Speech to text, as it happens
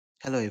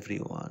Hello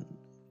everyone.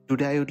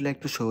 Today I would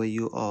like to show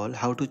you all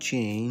how to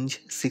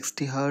change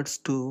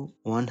 60Hz to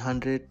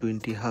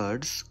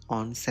 120Hz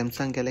on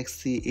Samsung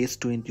Galaxy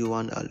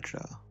S21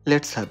 Ultra.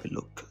 Let's have a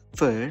look.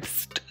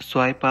 First,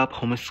 swipe up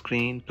home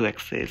screen to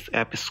access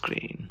app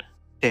screen.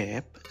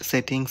 Tap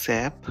Settings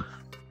app.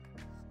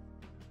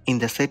 In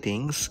the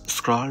settings,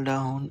 scroll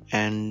down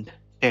and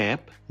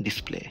tap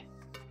Display.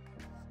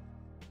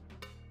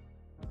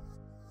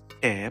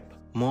 Tap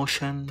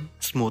Motion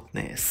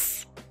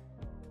Smoothness.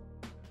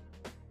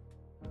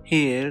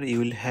 Here you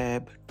will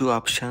have two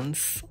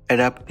options,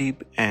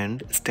 adaptive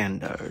and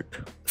standard.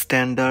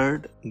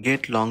 Standard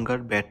get longer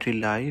battery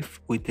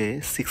life with a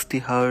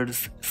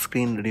 60Hz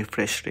screen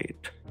refresh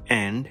rate,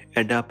 and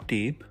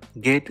adaptive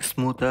get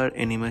smoother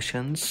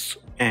animations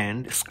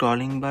and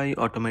scrolling by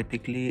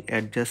automatically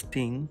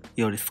adjusting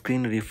your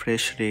screen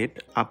refresh rate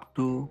up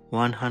to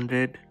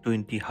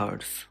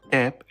 120Hz.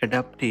 Tap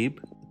adaptive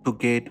to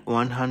get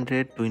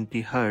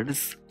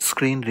 120Hz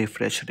screen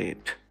refresh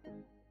rate.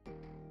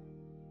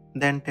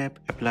 Then tap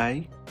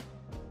apply.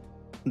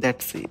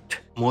 That's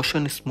it.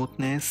 Motion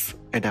smoothness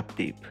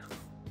adaptive.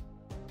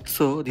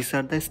 So these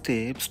are the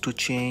steps to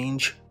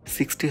change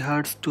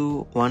 60Hz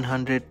to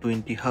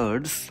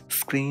 120Hz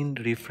screen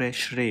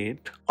refresh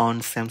rate on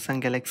Samsung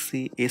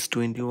Galaxy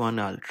S21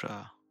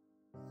 Ultra.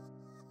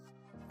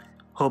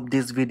 Hope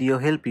this video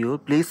helped you.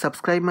 Please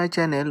subscribe my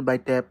channel by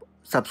tap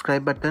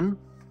subscribe button.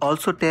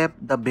 Also tap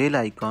the bell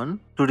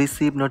icon to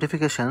receive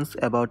notifications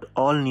about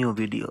all new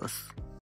videos.